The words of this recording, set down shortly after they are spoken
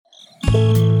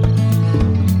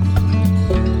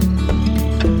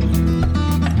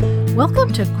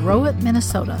Welcome to Grow It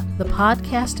Minnesota, the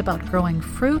podcast about growing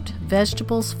fruit,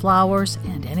 vegetables, flowers,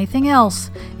 and anything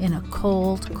else in a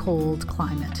cold, cold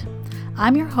climate.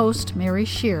 I'm your host, Mary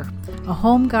Scheer, a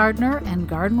home gardener and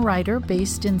garden writer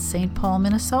based in St. Paul,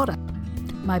 Minnesota.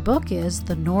 My book is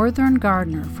The Northern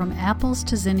Gardener, From Apples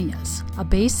to Zinnias, a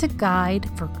basic guide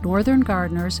for northern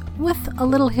gardeners with a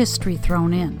little history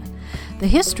thrown in. The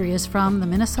history is from the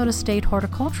Minnesota State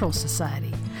Horticultural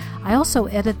Society. I also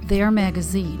edit their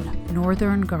magazine,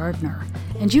 Northern Gardener,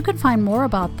 and you can find more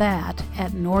about that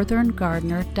at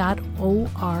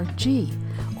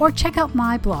northerngardener.org or check out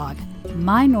my blog,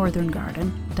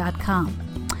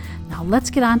 mynortherngarden.com. Now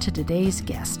let's get on to today's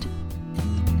guest.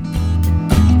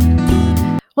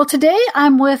 Well, today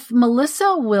I'm with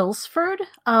Melissa Wilsford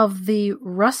of the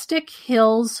Rustic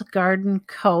Hills Garden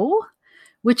Co.,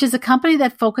 which is a company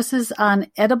that focuses on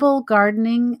edible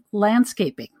gardening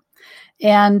landscaping.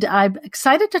 And I'm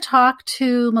excited to talk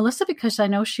to Melissa because I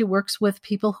know she works with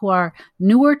people who are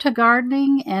newer to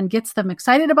gardening and gets them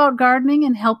excited about gardening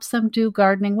and helps them do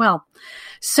gardening well.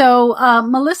 So,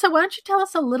 Melissa, why don't you tell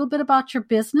us a little bit about your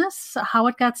business, how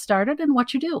it got started, and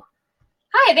what you do?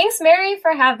 Hi, thanks, Mary,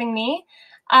 for having me.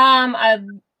 I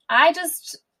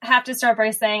just have to start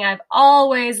by saying I've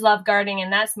always loved gardening,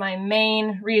 and that's my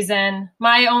main reason.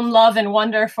 My own love and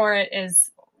wonder for it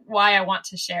is why I want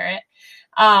to share it.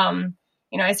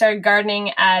 I started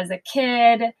gardening as a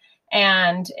kid,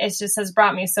 and it just has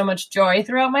brought me so much joy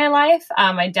throughout my life.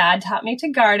 My dad taught me to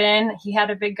garden. He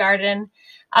had a big garden.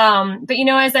 But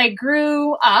as I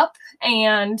grew up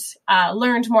and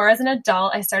learned more as an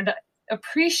adult, I started to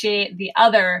appreciate the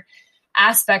other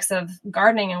aspects of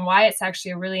gardening and why it's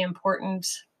actually a really important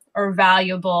or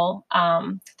valuable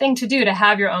thing to do to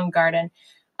have your own garden.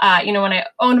 When I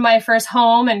owned my first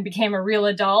home and became a real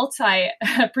adult, I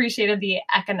appreciated the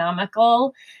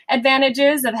economical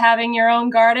advantages of having your own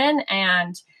garden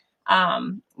and,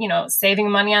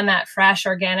 saving money on that fresh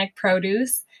organic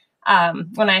produce.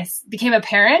 When I became a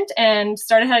parent and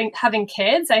started having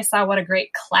kids, I saw what a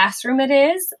great classroom it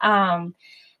is. And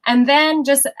then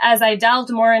just as I delved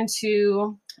more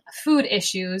into food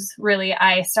issues, really,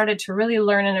 I started to really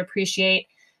learn and appreciate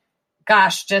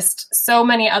just so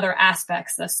many other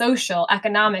aspects, the social,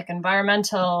 economic,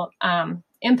 environmental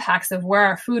impacts of where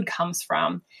our food comes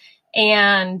from.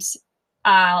 And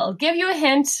I'll give you a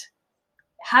hint.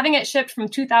 Having it shipped from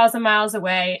 2,000 miles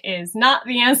away is not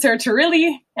the answer to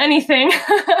really anything.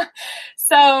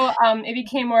 So it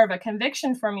became more of a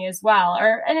conviction for me as well,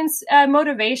 or a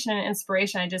motivation and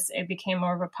inspiration. It became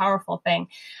more of a powerful thing.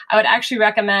 I would actually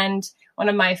recommend one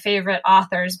of my favorite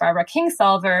authors, Barbara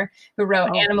Kingsolver, who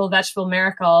wrote Animal Vegetable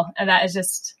Miracle. And that is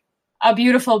just a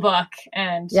beautiful book.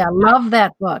 And love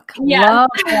that book. Yeah. Love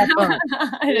that book.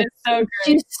 It is so great.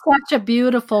 She's such a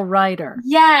beautiful writer.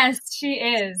 Yes, she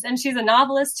is. And she's a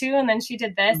novelist too. And then she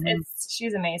did this. Mm-hmm.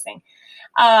 She's amazing.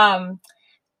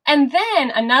 And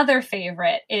then another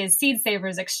favorite is Seed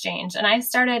Savers Exchange. And I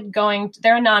started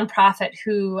they're a nonprofit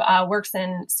who works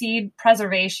in seed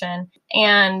preservation.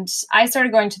 And I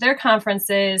started going to their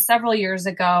conferences several years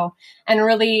ago and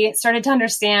really started to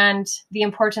understand the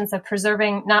importance of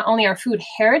preserving not only our food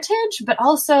heritage, but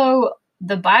also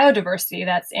the biodiversity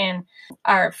that's in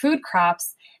our food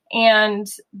crops. And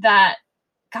that,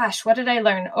 what did I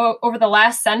learn? Over the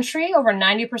last century, over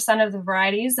 90% of the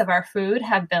varieties of our food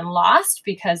have been lost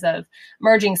because of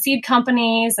merging seed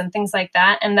companies and things like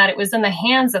that. And that it was in the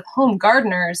hands of home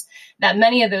gardeners that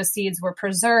many of those seeds were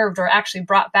preserved or actually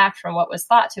brought back from what was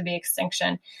thought to be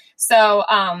extinction. So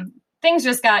things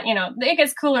just got, it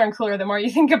gets cooler and cooler the more you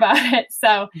think about it.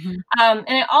 So, and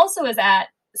it also is at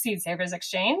Seed Savers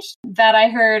Exchange that I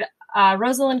heard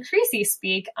Rosalind Creasy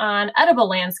speak on edible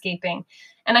landscaping.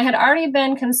 And I had already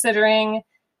been considering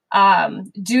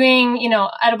doing,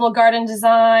 edible garden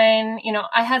design.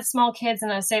 I had small kids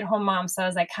and a stay-at-home mom. So I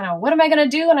was like, what am I going to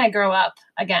do when I grow up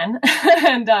again?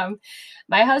 And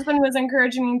my husband was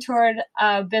encouraging me toward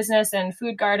business and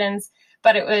food gardens.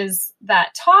 But it was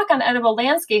that talk on edible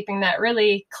landscaping that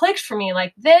really clicked for me.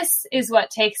 Like, this is what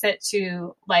takes it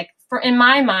to, in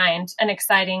my mind, an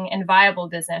exciting and viable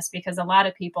business, because a lot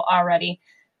of people already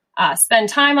spend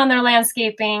time on their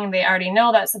landscaping. They already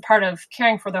know that's a part of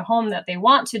caring for their home that they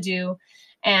want to do.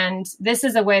 And this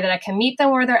is a way that I can meet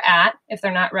them where they're at if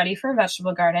they're not ready for a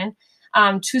vegetable garden,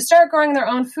 to start growing their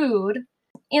own food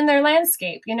in their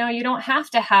landscape. You don't have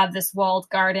to have this walled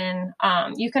garden.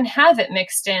 You can have it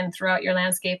mixed in throughout your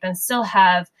landscape and still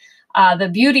have the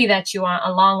beauty that you want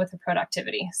along with the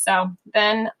productivity. So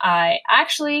then I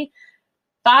actually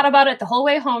thought about it the whole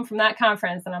way home from that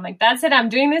conference. And I'm like, that's it. I'm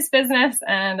doing this business.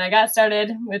 And I got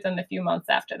started within a few months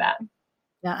after that.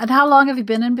 Yeah. And how long have you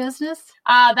been in business?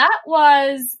 That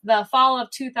was the fall of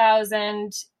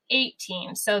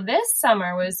 2018. So this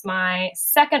summer was my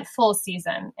second full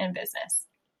season in business.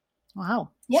 Wow.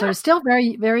 Yeah. So it's still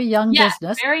very, very young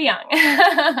business. Very young.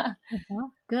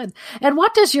 Good. And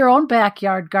what does your own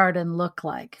backyard garden look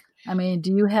like? I mean,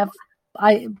 do you have,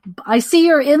 I see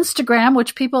your Instagram,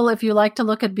 which people, if you like to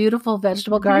look at beautiful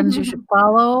vegetable gardens, you should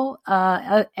follow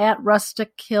at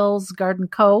Rustic Hills Garden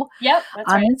Co. Yep,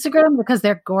 that's on right. Instagram, because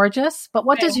they're gorgeous. But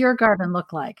what does your garden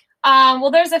look like?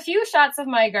 Well, there's a few shots of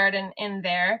my garden in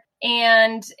there,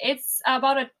 and it's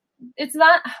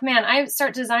not, man, I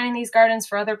start designing these gardens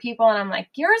for other people and I'm like,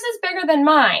 yours is bigger than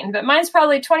mine, but mine's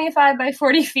probably 25 by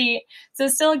 40 feet. So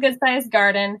it's still a good sized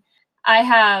garden.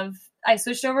 I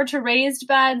switched over to raised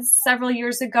beds several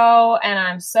years ago, and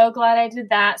I'm so glad I did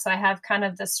that. So I have kind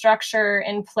of the structure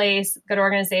in place, good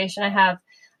organization. I have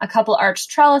a couple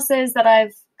arched trellises that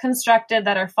I've constructed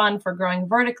that are fun for growing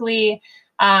vertically.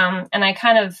 And I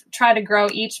kind of try to grow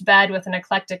each bed with an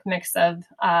eclectic mix of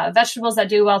vegetables that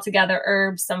do well together,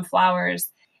 herbs, some flowers.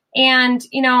 And,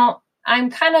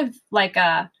 I'm kind of like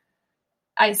I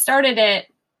started it.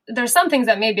 There's some things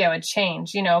that maybe I would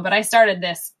change, but I started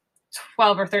this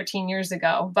 12 or 13 years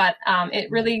ago, but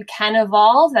it really can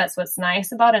evolve. That's what's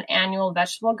nice about an annual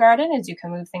vegetable garden is you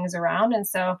can move things around. And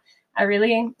so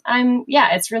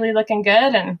it's really looking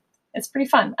good. And it's pretty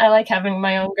fun. I like having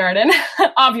my own garden.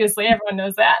 Obviously, everyone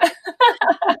knows that.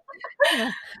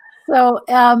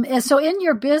 So in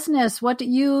your business, what do?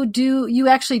 You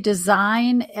actually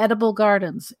design edible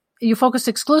gardens. You focus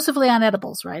exclusively on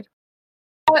edibles, right?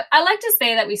 I like to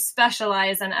say that we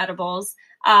specialize in edibles.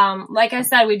 Like I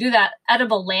said, we do that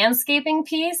edible landscaping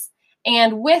piece.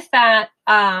 And with that,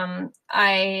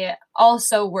 I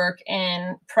also work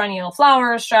in perennial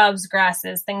flowers, shrubs,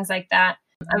 grasses, things like that.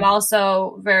 I'm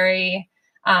also very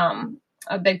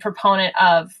a big proponent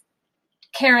of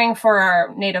caring for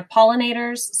our native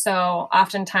pollinators. So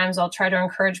oftentimes I'll try to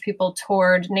encourage people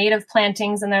toward native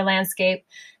plantings in their landscape.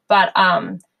 But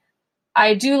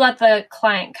I do let the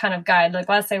client kind of guide. Like,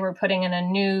 let's say we're putting in a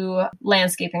new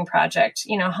landscaping project.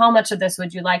 How much of this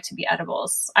would you like to be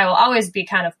edibles? I will always be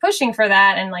kind of pushing for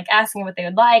that and like asking what they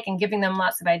would like and giving them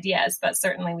lots of ideas. But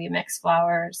certainly we mix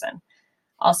flowers and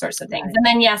all sorts of things. Right. And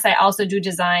then, yes, I also do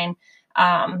design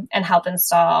and help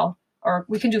install, or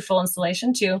we can do full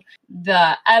installation too,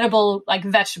 the edible, like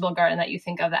vegetable garden that you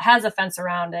think of that has a fence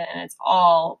around it and it's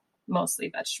all mostly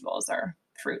vegetables or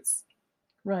fruits.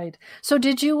 Right. So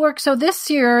did you work? So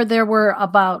this year there were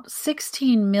about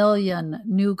 16 million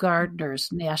new gardeners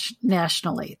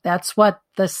nationally. That's what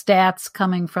the stats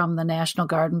coming from the National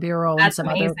Garden Bureau and some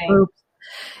other groups.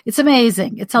 It's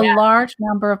amazing. It's a large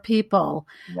number of people.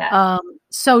 Yeah.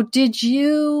 So did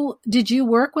you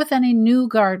work with any new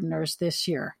gardeners this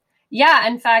year? Yeah.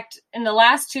 In fact, in the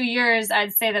last 2 years,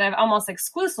 I'd say that I've almost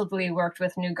exclusively worked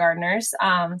with new gardeners.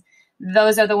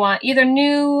 Those are the ones either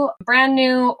new, brand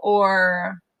new,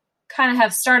 or kind of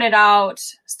have started out,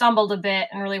 stumbled a bit,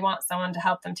 and really want someone to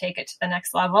help them take it to the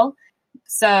next level.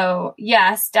 So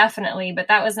yes, definitely. But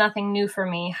that was nothing new for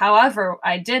me. However,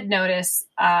 I did notice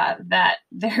that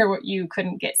you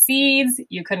couldn't get seeds,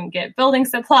 you couldn't get building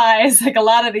supplies. Like a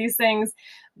lot of these things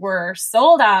were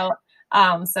sold out.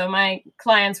 So my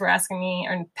clients were asking me,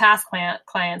 or past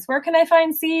clients, where can I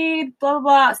find seed? Blah, blah,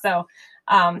 blah. So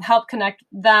help connect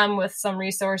them with some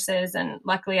resources. And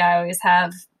luckily I always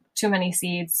have too many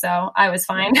seeds. So I was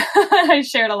fine. I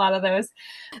shared a lot of those.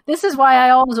 This is why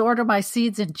I always order my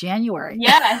seeds in January.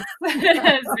 Yes.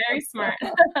 It's very smart.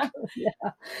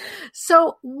 Yeah.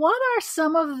 So what are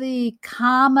some of the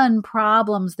common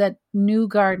problems that new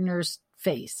gardeners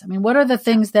face? I mean, what are the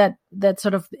things that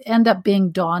sort of end up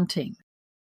being daunting?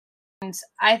 And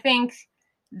I think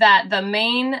that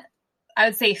I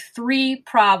would say 3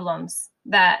 problems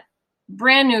that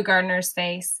brand new gardeners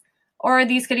face, or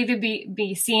these could even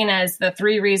be seen as the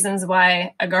 3 reasons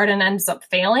why a garden ends up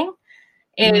failing,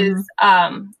 is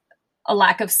a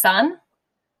lack of sun.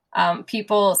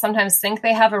 People sometimes think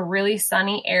they have a really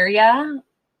sunny area.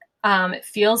 It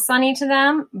feels sunny to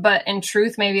them, but in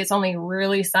truth, maybe it's only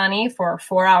really sunny for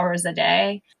 4 hours a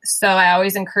day. So I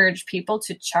always encourage people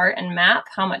to chart and map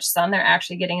how much sun they're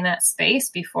actually getting in that space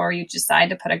before you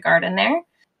decide to put a garden there.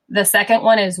 The second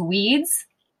one is weeds.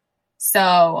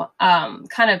 So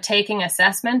kind of taking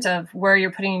assessment of where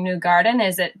you're putting a new garden.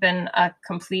 Has it been a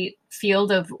complete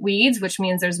field of weeds, which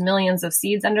means there's millions of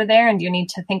seeds under there, and you need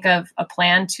to think of a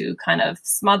plan to kind of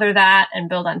smother that and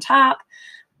build on top.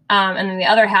 And then the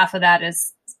other half of that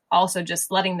is also just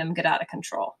letting them get out of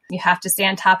control. You have to stay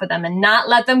on top of them and not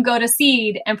let them go to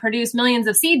seed and produce millions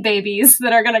of seed babies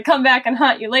that are going to come back and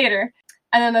haunt you later.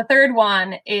 And then the third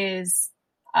one is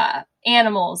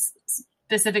animals,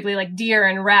 specifically like deer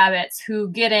and rabbits, who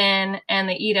get in and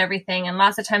they eat everything. And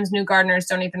lots of times new gardeners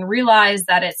don't even realize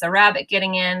that it's a rabbit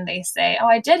getting in. They say, oh,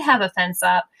 I did have a fence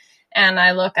up. And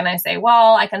I look and I say,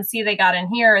 well, I can see they got in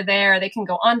here or there. They can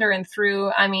go under and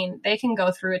through. I mean, they can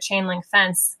go through a chain link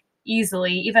fence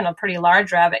easily. Even a pretty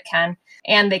large rabbit can,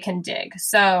 and they can dig.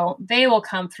 So they will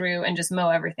come through and just mow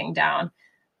everything down,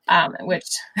 which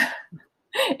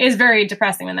is very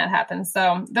depressing when that happens.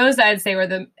 So those I'd say were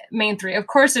the main three. Of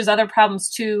course, there's other problems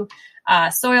too.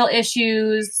 Soil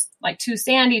issues, like too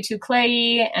sandy, too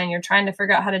clayey, and you're trying to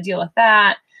figure out how to deal with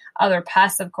that. Other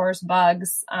pests, of course,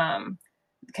 bugs,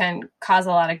 can cause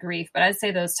a lot of grief. But I'd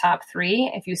say those top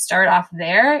three, if you start off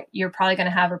there, you're probably going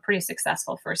to have a pretty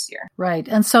successful first year. Right.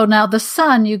 And so now the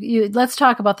sun, you let's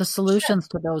talk about the solutions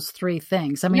to those three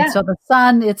things. I mean, so the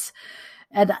sun, it's,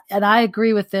 and I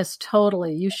agree with this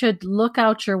totally. You should look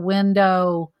out your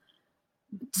window,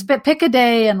 pick a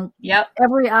day, and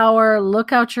every hour,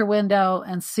 look out your window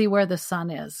and see where the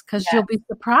sun is, because you'll be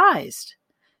surprised,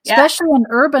 especially in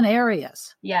urban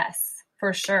areas. Yes,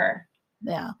 for sure.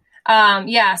 Yeah.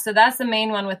 So that's the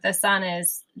main one with the sun,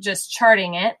 is just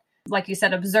charting it. Like you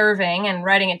said, observing and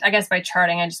writing it. I guess by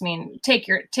charting, I just mean take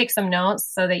some notes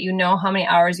so that you know how many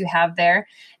hours you have there.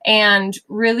 And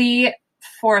really,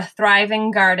 for a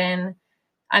thriving garden,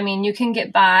 I mean, you can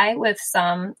get by with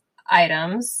some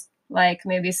items, like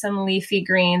maybe some leafy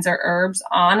greens or herbs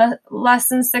on less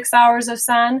than 6 hours of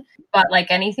sun. But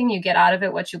like anything, you get out of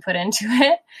it what you put into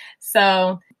it.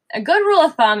 So a good rule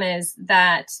of thumb is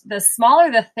that the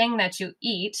smaller the thing that you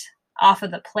eat off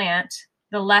of the plant,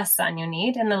 the less sun you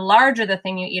need. And the larger the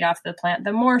thing you eat off the plant,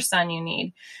 the more sun you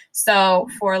need. So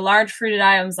for large fruited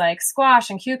items like squash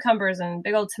and cucumbers and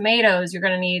big old tomatoes, you're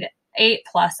going to need 8+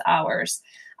 hours.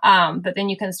 But then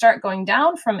you can start going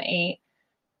down from 8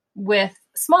 with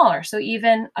smaller. So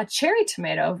even a cherry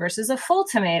tomato versus a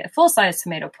full-size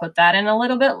tomato, put that in a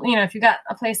little bit, if you got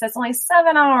a place that's only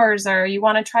 7 hours, or you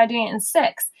want to try doing it in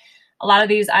 6. A lot of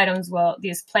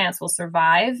these plants will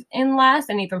survive in less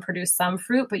and even produce some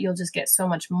fruit, but you'll just get so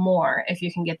much more if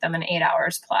you can get them in 8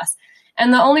 hours plus.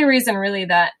 And the only reason really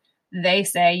that they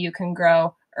say you can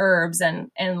grow herbs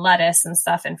and lettuce and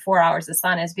stuff in 4 hours of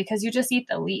sun is because you just eat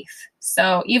the leaf.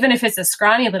 So even if it's a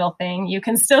scrawny little thing, you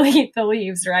can still eat the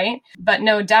leaves, right? But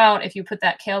no doubt, if you put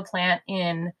that kale plant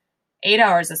in 8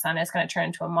 hours of sun, it's going to turn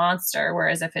into a monster.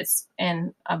 Whereas if it's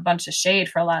in a bunch of shade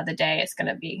for a lot of the day, it's going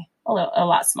to be a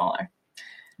lot smaller.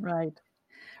 Right.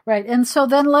 Right. And so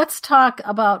then let's talk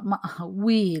about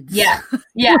weeds. Yeah.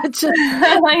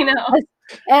 I know.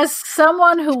 As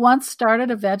someone who once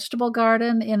started a vegetable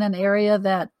garden in an area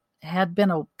that had been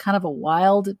a kind of a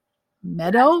wild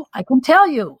meadow, I can tell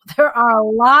you there are a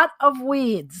lot of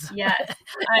weeds. Yes,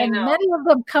 and many of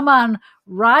them come on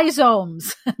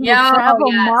rhizomes. You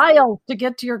travel miles to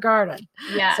get to your garden.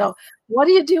 Yeah. So what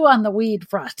do you do on the weed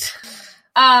front?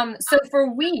 So for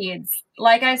weeds,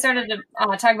 like I started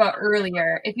to talk about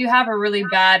earlier, if you have a really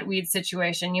bad weed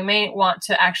situation, you may want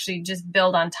to actually just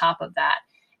build on top of that.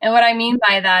 And what I mean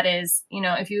by that is,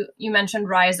 if you mentioned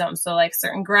rhizomes, so like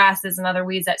certain grasses and other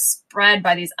weeds that spread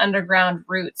by these underground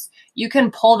roots, you can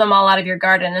pull them all out of your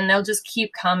garden and they'll just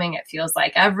keep coming. It feels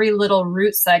like every little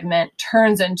root segment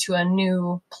turns into a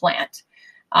new plant.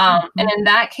 And in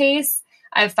that case,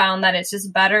 I've found that it's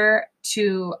just better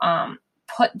to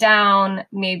put down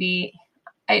maybe,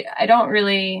 I don't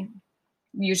really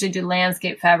usually do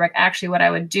landscape fabric. Actually, what I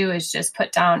would do is just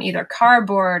put down either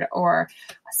cardboard or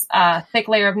a thick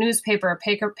layer of newspaper,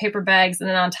 paper bags, and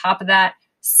then on top of that,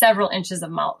 several inches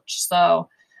of mulch. So,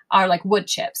 are like wood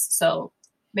chips. So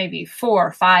maybe 4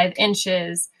 or 5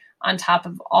 inches on top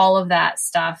of all of that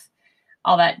stuff,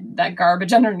 all that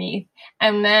garbage underneath,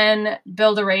 and then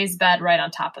build a raised bed right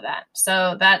on top of that.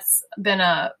 So that's been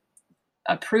a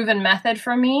proven method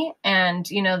for me. And,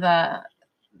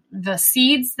 the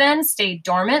seeds then stay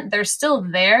dormant. They're still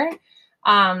there,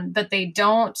 but they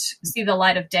don't see the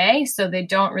light of day, so they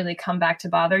don't really come back to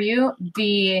bother you.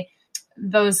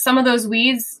 Some of those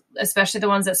weeds, especially the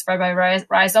ones that spread by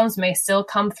rhizomes, may still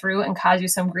come through and cause you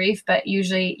some grief, but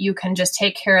usually you can just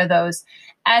take care of those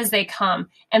as they come,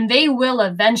 and they will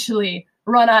eventually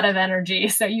run out of energy.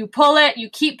 So you pull it, you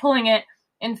keep pulling it.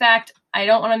 In fact, I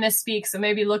don't want to misspeak, so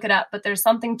maybe look it up, but there's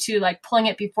something to like pulling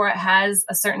it before it has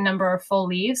a certain number of full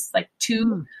leaves, like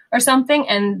 2 or something,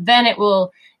 and then it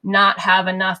will not have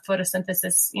enough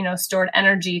photosynthesis, stored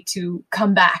energy to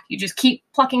come back. You just keep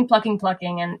plucking,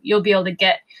 and you'll be able to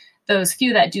get those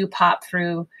few that do pop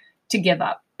through to give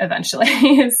up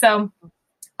eventually. So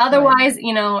otherwise,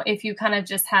 if you kind of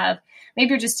just have, maybe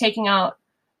you're just taking out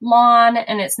lawn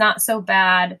and it's not so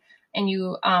bad, and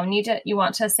you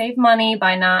want to save money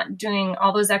by not doing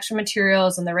all those extra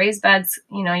materials and the raised beds,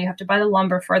 you have to buy the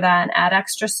lumber for that and add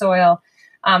extra soil.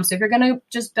 So if you're going to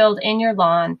just build in your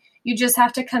lawn, you just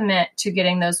have to commit to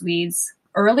getting those weeds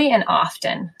early and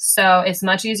often. So it's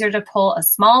much easier to pull a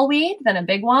small weed than a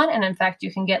big one. And in fact,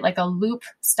 you can get like a loop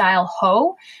style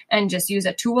hoe and just use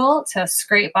a tool to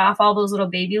scrape off all those little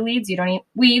baby weeds. You don't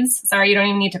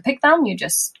even need to pick them. You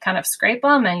just kind of scrape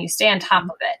them and you stay on top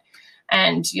of it.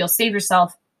 And you'll save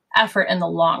yourself effort in the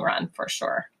long run for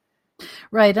sure.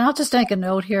 Right. And I'll just make a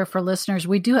note here for listeners.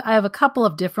 I have a couple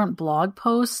of different blog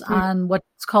posts on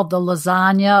what's called the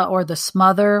lasagna or the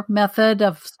smother method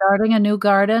of starting a new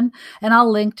garden. And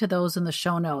I'll link to those in the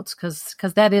show notes because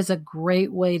that is a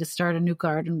great way to start a new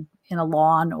garden in a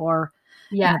lawn or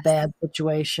in a bad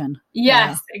situation.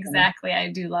 Yes, exactly.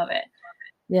 I do love it.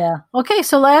 Yeah. Okay.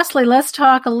 So lastly, let's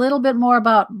talk a little bit more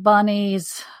about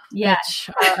bunnies. Yes.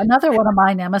 Which are another one of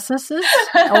my nemesises.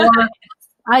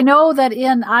 I know that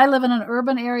I live in an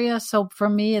urban area, so for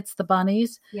me, it's the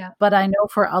bunnies. Yeah. But I know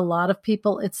for a lot of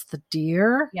people, it's the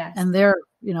deer. Yes. And they're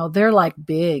like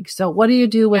big. So what do you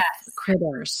do with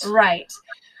critters? Right.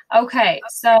 Okay.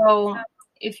 So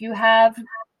if you have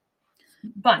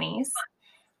bunnies,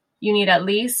 you need at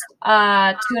least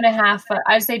 2.5 foot.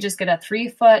 I'd say just get a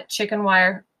 3-foot chicken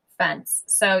wire fence.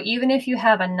 So even if you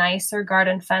have a nicer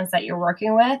garden fence that you're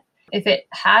working with, if it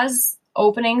has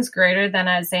openings greater than,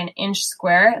 I'd say, 1 inch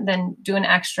square, then do an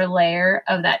extra layer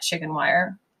of that chicken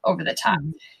wire over the top.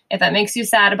 Mm-hmm. If that makes you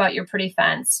sad about your pretty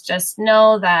fence, just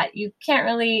know that you don't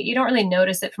really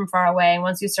notice it from far away. And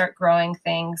once you start growing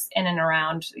things in and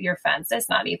around your fence, it's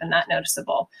not even that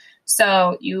noticeable.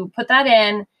 So you put that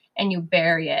in and you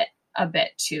bury it a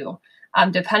bit too.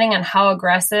 Depending on how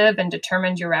aggressive and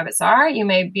determined your rabbits are, you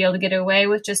may be able to get away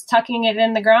with just tucking it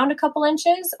in the ground a couple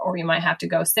inches, or you might have to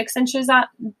go 6 inches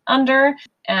under.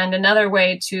 And another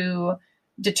way to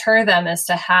deter them is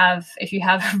to have, if you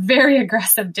have very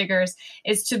aggressive diggers,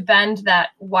 is to bend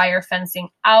that wire fencing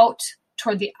out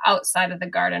toward the outside of the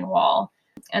garden wall.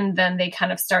 And then they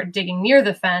kind of start digging near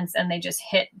the fence and they just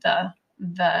hit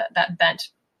that bent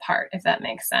part, if that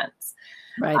makes sense.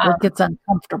 Right. It gets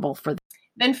uncomfortable for them.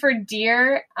 Then for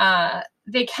deer,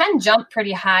 they can jump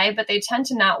pretty high, but they tend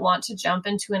to not want to jump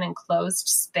into an enclosed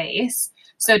space.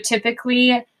 So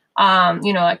typically,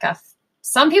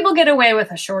 some people get away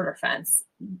with a shorter fence,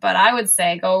 but I would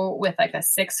say go with like a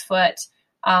 6-foot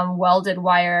welded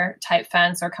wire type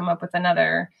fence, or come up with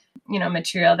another,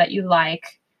 material that you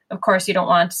like. Of course, you don't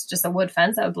want just a wood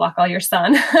fence that would block all your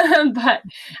sun, but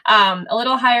a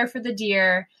little higher for the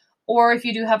deer. Or if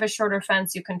you do have a shorter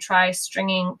fence, you can try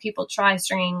stringing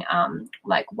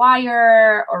like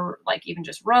wire or like even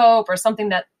just rope or something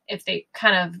that if they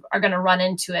kind of are going to run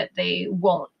into it, they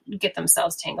won't get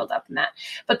themselves tangled up in that.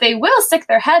 But they will stick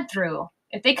their head through.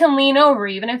 If they can lean over,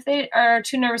 even if they are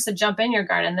too nervous to jump in your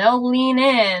garden, they'll lean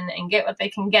in and get what they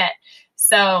can get.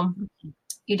 So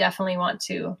you definitely want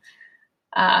to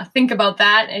think about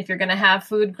that. If you're going to have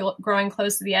food growing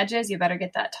close to the edges, you better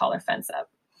get that taller fence up.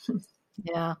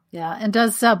 Yeah. And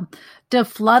do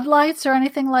floodlights or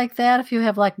anything like that, if you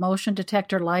have like motion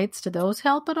detector lights, do those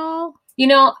help at all?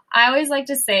 I always like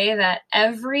to say that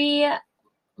every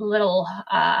little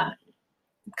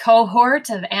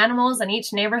cohort of animals in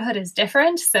each neighborhood is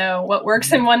different. So what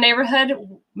works in one neighborhood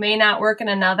may not work in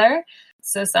another.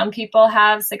 So some people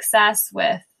have success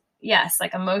with,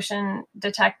 like a motion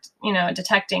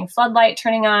detecting floodlight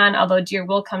turning on, although deer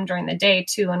will come during the day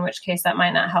too, in which case that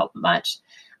might not help much.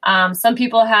 Some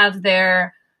people have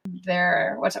their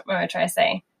what am I trying to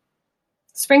say?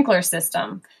 Sprinkler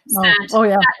system set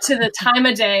to the time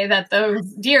of day that those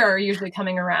deer are usually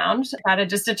coming around, try to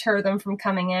just deter them from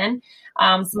coming in.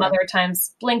 Some other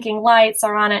times blinking lights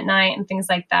are on at night and things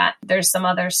like that. There's some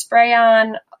other spray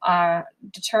on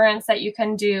deterrents that you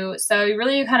can do. So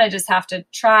you kind of just have to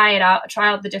try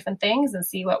out the different things and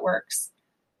see what works.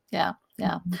 Yeah.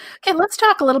 Okay, let's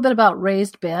talk a little bit about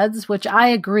raised beds, which I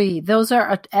agree. Those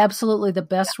are absolutely the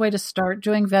best way to start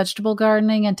doing vegetable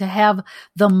gardening, and to have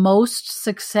the most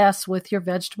success with your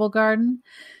vegetable garden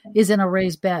is in a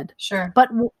raised bed. Sure. But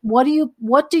what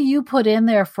do you put in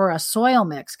there for a soil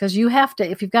mix? Because you have to,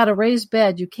 if you've got a raised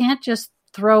bed, you can't just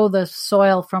throw the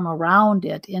soil from around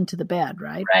it into the bed,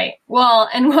 right? Right. Well,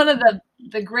 and one of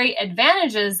the great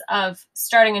advantages of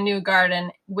starting a new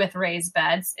garden with raised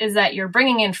beds is that you're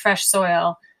bringing in fresh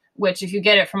soil, which if you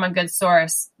get it from a good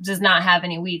source, does not have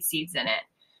any weed seeds in it.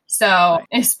 So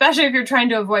especially if you're trying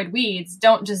to avoid weeds,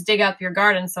 don't just dig up your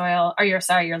garden soil or your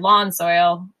lawn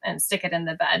soil and stick it in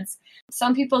the beds.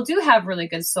 Some people do have really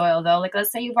good soil though. Like let's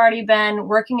say you've already been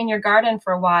working in your garden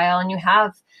for a while and you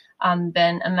have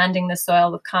been amending the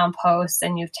soil with compost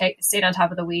and you've stayed on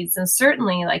top of the weeds, and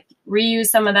certainly like reuse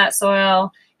some of that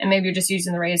soil, and maybe you're just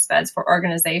using the raised beds for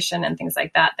organization and things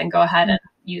like that, then go ahead and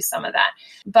use some of that.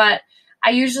 But I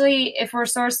usually, if we're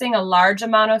sourcing a large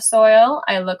amount of soil,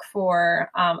 I look for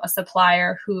a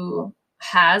supplier who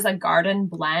has a garden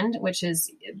blend, which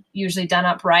is usually done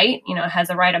up right, has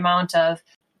the right amount of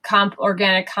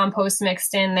organic compost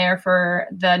mixed in there for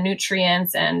the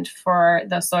nutrients and for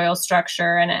the soil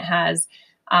structure. And it has,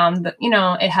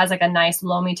 it has like a nice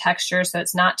loamy texture. So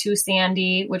it's not too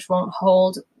sandy, which won't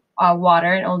hold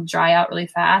water, and it'll dry out really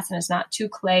fast. And it's not too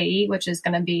clayey, which is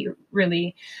going to be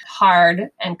really hard,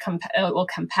 and it will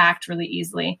compact really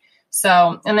easily.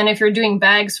 So, and then if you're doing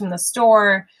bags from the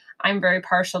store, I'm very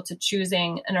partial to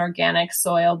choosing an organic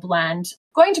soil blend.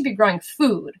 Going to be growing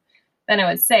food, then I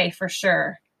would say for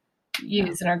sure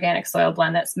use an organic soil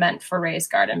blend that's meant for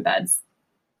raised garden beds.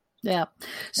 Yeah.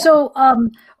 So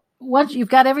once you've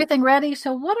got everything ready,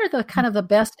 so what are the kind of the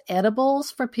best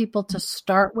edibles for people to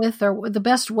start with, or the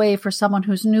best way for someone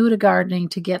who's new to gardening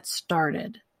to get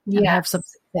started and have some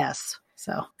success?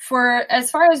 So for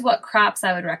as far as what crops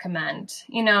I would recommend,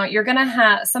 you're going to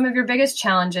have some of your biggest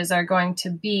challenges are going to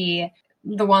be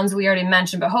the ones we already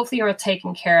mentioned, but hopefully you're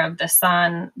taking care of the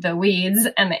sun, the weeds,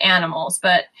 and the animals.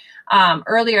 But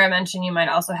earlier I mentioned you might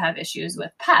also have issues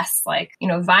with pests, like,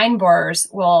 vine borers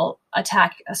will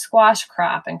attack a squash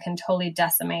crop and can totally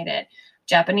decimate it.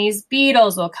 Japanese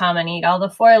beetles will come and eat all the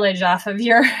foliage off of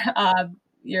your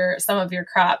some of your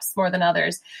crops more than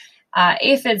others.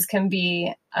 Aphids can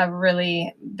be a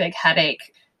really big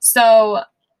headache. So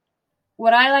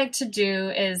what I like to do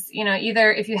is,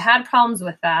 either if you had problems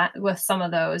with some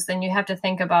of those, then you have to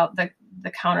think about the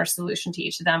counter solution to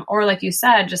each of them. Or like you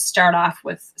said, just start off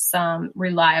with some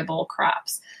reliable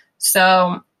crops.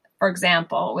 So for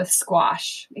example, with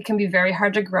squash, it can be very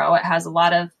hard to grow. It has a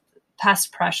lot of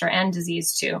pest pressure and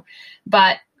disease too,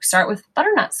 but start with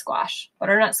butternut squash.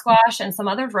 Butternut squash and some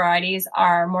other varieties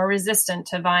are more resistant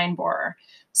to vine borer.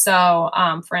 So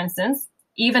for instance,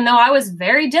 even though I was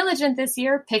very diligent this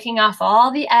year, picking off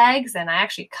all the eggs, and I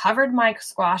actually covered my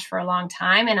squash for a long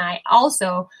time. And I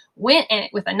also went in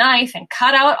with a knife and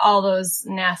cut out all those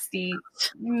nasty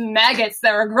maggots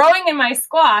that were growing in my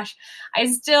squash. I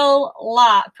still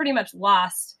pretty much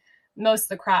lost most of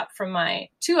the crop from my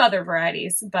two other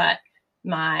varieties, but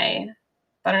my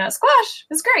butternut squash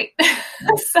was great.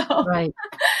 Right.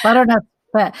 Butternut.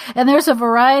 And there's a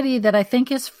variety that I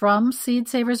think is from Seed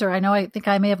Savers, or I think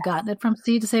I may have gotten it from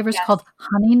Seed Savers, called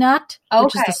Honey Nut,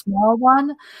 which is the small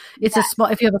one. It's a small,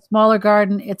 if you have a smaller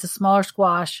garden, it's a smaller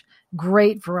squash.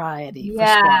 Great variety.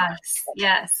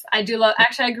 Yes. I do love,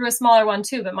 actually I grew a smaller one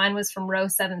too, but mine was from Row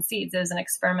 7 Seeds. It was an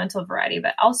experimental variety,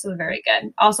 but also very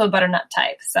good. Also butternut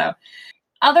type. So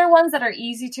other ones that are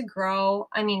easy to grow,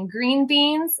 green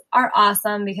beans are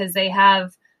awesome because they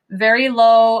have very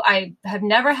low. I have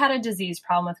never had a disease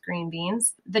problem with green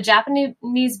beans. The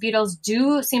Japanese beetles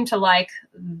do seem to like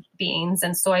beans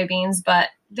and soybeans,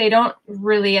 but they don't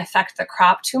really affect the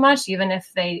crop too much, even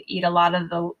if they eat a lot of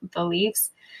the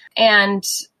leaves. And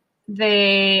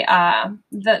they,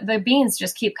 the beans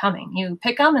just keep coming. You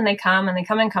pick them and they come and they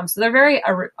come and come. So they're very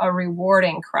a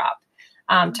rewarding crop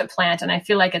to plant. And I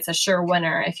feel like it's a sure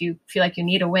winner if you feel like you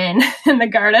need a win in the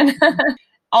garden.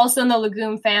 Also in the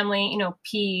legume family,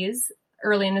 peas,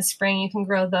 early in the spring, you can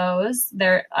grow those.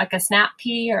 They're like a snap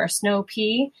pea or a snow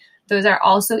pea. Those are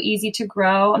also easy to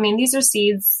grow. These are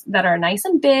seeds that are nice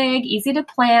and big, easy to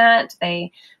plant.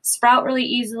 They sprout really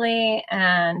easily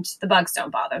and the bugs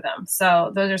don't bother them.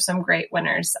 So those are some great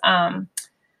winners.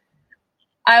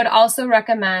 I would also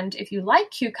recommend, if you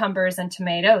like cucumbers and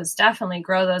tomatoes, definitely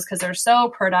grow those because they're so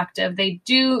productive.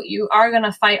 You are going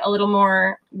to fight a little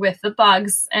more with the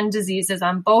bugs and diseases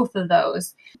on both of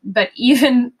those. But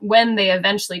even when they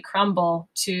eventually crumble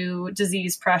to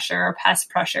disease pressure or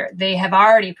pest pressure, they have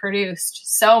already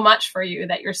produced so much for you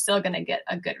that you're still going to get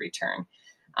a good return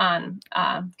on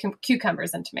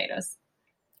cucumbers and tomatoes.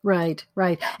 Right.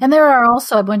 And there are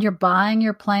also, when you're buying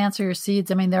your plants or your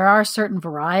seeds, there are certain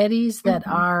varieties that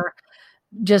are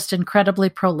just incredibly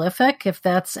prolific.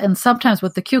 And sometimes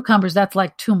with the cucumbers, that's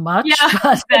like too much.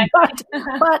 Yeah, exactly.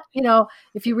 but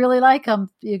if you really like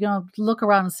them, you're going to look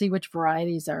around and see which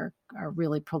varieties are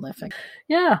really prolific.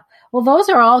 Yeah. Well, those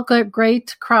are all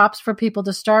great crops for people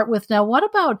to start with. Now, what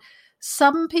about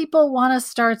some people want to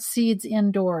start seeds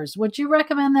indoors? Would you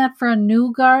recommend that for a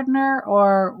new gardener,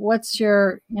 or what's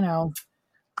your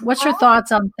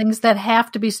thoughts on things that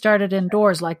have to be started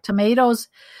indoors, like tomatoes?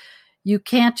 You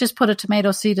can't just put a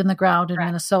tomato seed in the ground in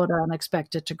Minnesota and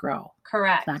expect it to grow.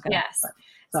 Correct. Yes.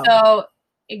 So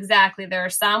Exactly. There are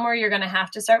some where you're going to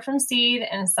have to start from seed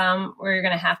and some where you're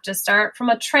going to have to start from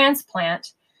a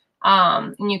transplant.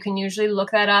 And you can usually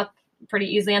look that up pretty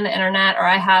easily on the internet, or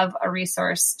I have a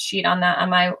resource sheet on that on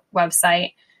my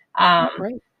website.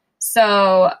 Great.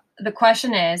 So the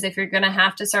question is, if you're going to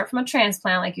have to start from a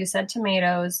transplant, like you said,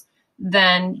 tomatoes,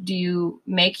 then do you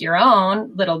make your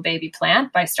own little baby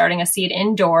plant by starting a seed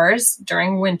indoors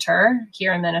during winter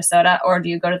here in Minnesota, or do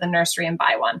you go to the nursery and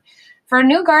buy one? For a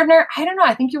new gardener, I don't know.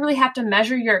 I think you really have to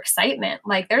measure your excitement.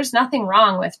 Like there's nothing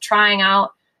wrong with trying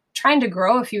to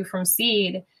grow a few from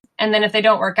seed. And then if they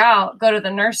don't work out, go to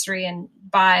the nursery and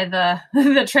buy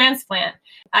the transplant.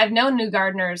 I've known new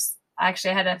gardeners,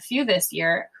 actually I had a few this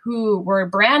year, who were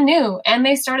brand new and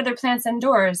they started their plants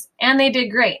indoors and they did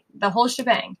great, the whole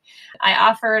shebang. I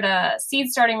offered a seed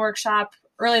starting workshop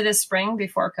early this spring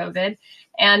before COVID.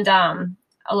 And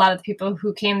a lot of the people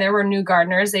who came there were new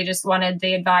gardeners. They just wanted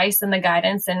the advice and the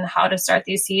guidance and how to start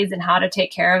these seeds and how to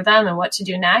take care of them and what to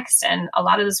do next. And a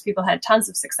lot of those people had tons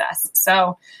of success.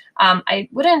 So I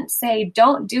wouldn't say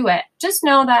don't do it. Just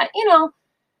know that,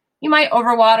 you might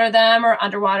overwater them or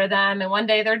underwater them, and one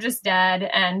day they're just dead.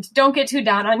 And don't get too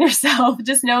down on yourself.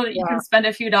 Just know that you can spend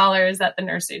a few dollars at the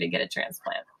nursery to get a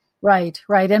transplant. Right.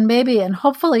 And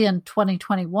hopefully in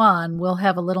 2021, we'll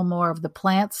have a little more of the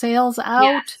plant sales out.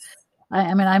 Yes.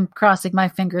 I mean, I'm crossing my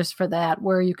fingers for that,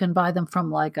 where you can buy them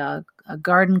from like a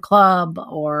garden club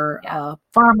or a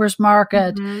farmer's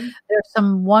market. Mm-hmm. There's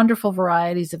some wonderful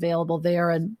varieties available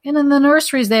there. And in the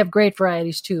nurseries, they have great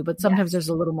varieties too, but sometimes there's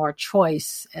a little more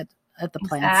choice at the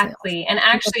plant sales. Exactly. And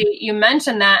actually, you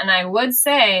mentioned that, and I would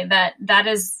say that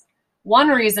is one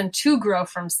reason to grow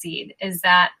from seed is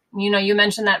that, you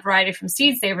mentioned that variety from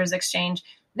Seed Savers Exchange.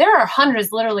 There are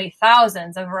hundreds, literally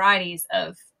thousands of varieties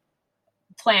of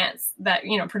plants that,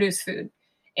 produce food.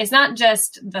 It's not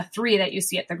just the 3 that you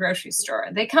see at the grocery store.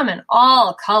 They come in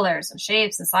all colors and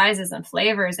shapes and sizes and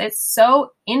flavors. It's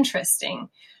so interesting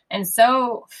and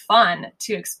so fun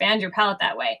to expand your palate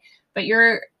that way. But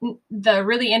the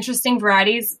really interesting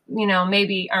varieties,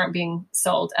 maybe aren't being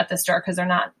sold at the store because they're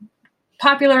not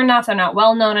popular enough. They're not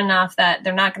well known enough that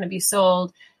they're not going to be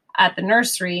sold at the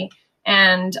nursery.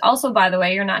 And also, by the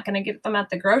way, you're not going to get them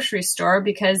at the grocery store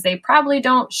because they probably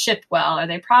don't ship well, or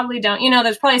they probably don't,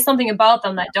 there's probably something about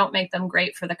them that don't make them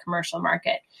great for the commercial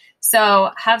market.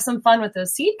 So have some fun with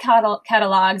those seed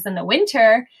catalogs in the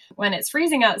winter when it's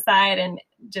freezing outside, and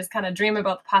just kind of dream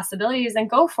about the possibilities and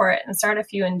go for it and start a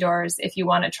few indoors if you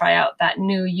want to try out that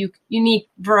new unique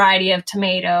variety of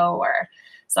tomato or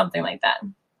something like that.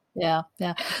 Yeah.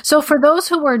 So for those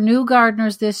who were new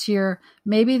gardeners this year,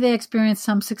 maybe they experienced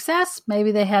some success,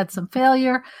 maybe they had some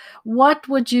failure. What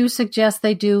would you suggest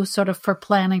they do sort of for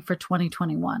planning for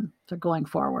 2021, so going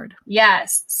forward?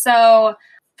 Yes. So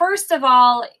first of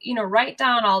all, write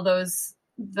down all those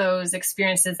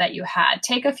experiences that you had.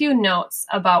 Take a few notes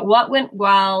about what went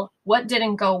well, what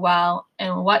didn't go well,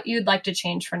 and what you'd like to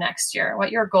change for next year,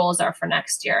 what your goals are for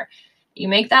next year. You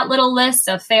make that little list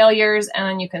of failures, and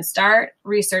then you can start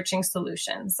researching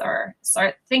solutions or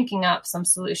start thinking up some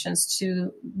solutions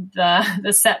to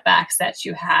the setbacks that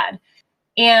you had.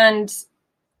 And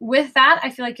with that, I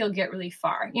feel like you'll get really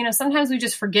far. Sometimes we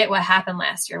just forget what happened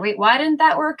last year. Wait, why didn't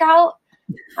that work out?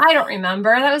 I don't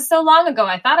remember. That was so long ago.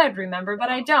 I thought I'd remember, but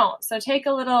I don't. So take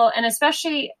a little, and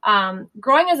especially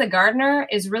growing as a gardener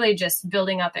is really just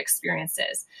building up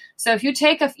experiences. So if you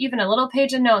take even a little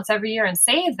page of notes every year and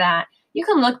save that, you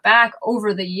can look back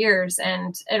over the years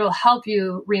and it'll help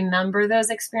you remember those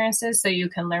experiences so you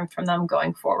can learn from them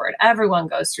going forward. Everyone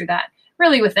goes through that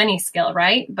really with any skill,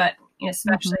 right? But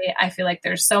especially I feel like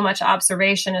there's so much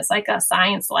observation. It's like a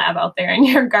science lab out there in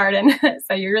your garden.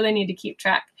 So you really need to keep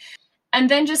track. And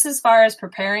then just as far as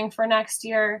preparing for next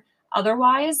year,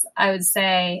 otherwise, I would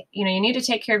say, you need to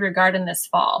take care of your garden this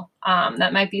fall.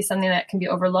 That might be something that can be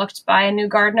overlooked by a new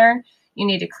gardener. You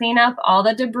need to clean up all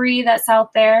the debris that's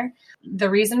out there. The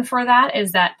reason for that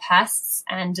is that pests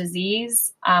and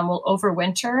disease will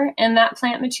overwinter in that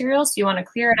plant material. So you want to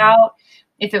clear it out.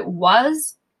 If it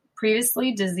was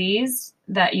previously diseased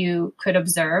that you could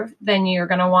observe, then you're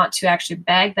going to want to actually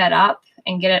bag that up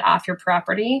and get it off your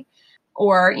property.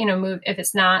 Or, move, if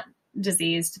it's not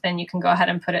diseased, then you can go ahead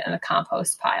and put it in the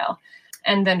compost pile.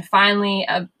 And then finally,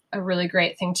 a really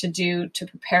great thing to do to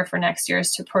prepare for next year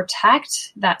is to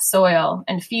protect that soil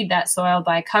and feed that soil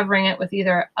by covering it with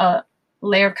either a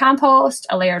layer of compost,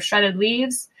 a layer of shredded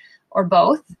leaves, or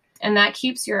both. And that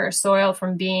keeps your soil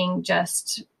from being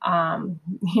just,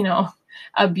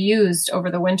 abused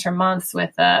over the winter months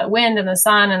with the wind and the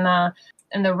sun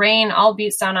and the rain all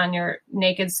beats down on your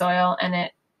naked soil, and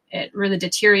it it really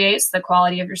deteriorates the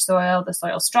quality of your soil, the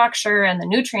soil structure, and the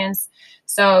nutrients.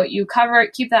 So you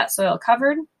keep that soil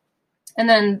covered, and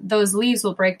then those leaves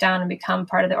will break down and become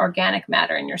part of the organic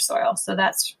matter in your soil. So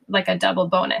that's like a double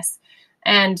bonus.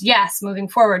 And yes, moving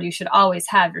forward, you should always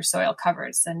have your soil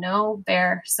covered. So no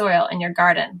bare soil in your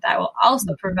garden. That will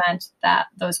also prevent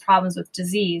those problems with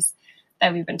disease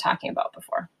that we've been talking about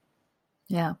before.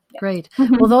 Yeah, great.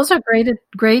 Well, those are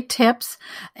great tips.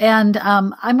 And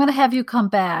I'm going to have you come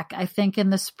back, I think, in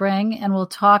the spring, and we'll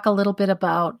talk a little bit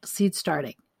about seed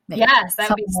starting. Maybe. Yes, that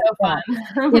would be so fun.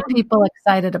 Get people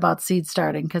excited about seed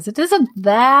starting, because it isn't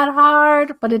that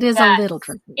hard, but it is a little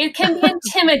tricky. It can be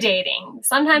intimidating.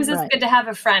 Sometimes it's good to have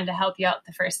a friend to help you out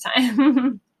the first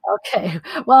time. Okay.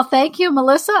 Well, thank you,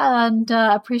 Melissa, and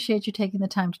appreciate you taking the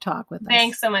time to talk with us.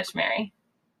 Thanks so much, Mary.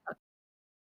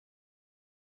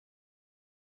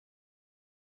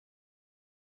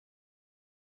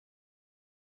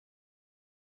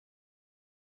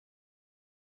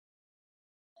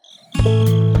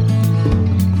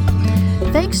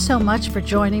 Thanks so much for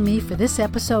joining me for this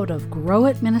episode of Grow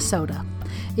It Minnesota.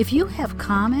 If you have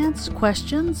comments,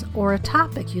 questions, or a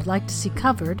topic you'd like to see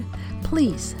covered,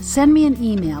 please send me an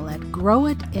email at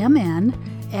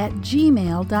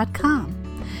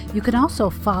growitmn@gmail.com. You can also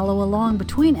follow along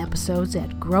between episodes at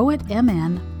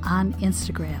growitmn on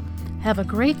Instagram. Have a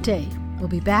great day. We'll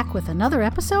be back with another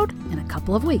episode in a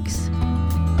couple of weeks.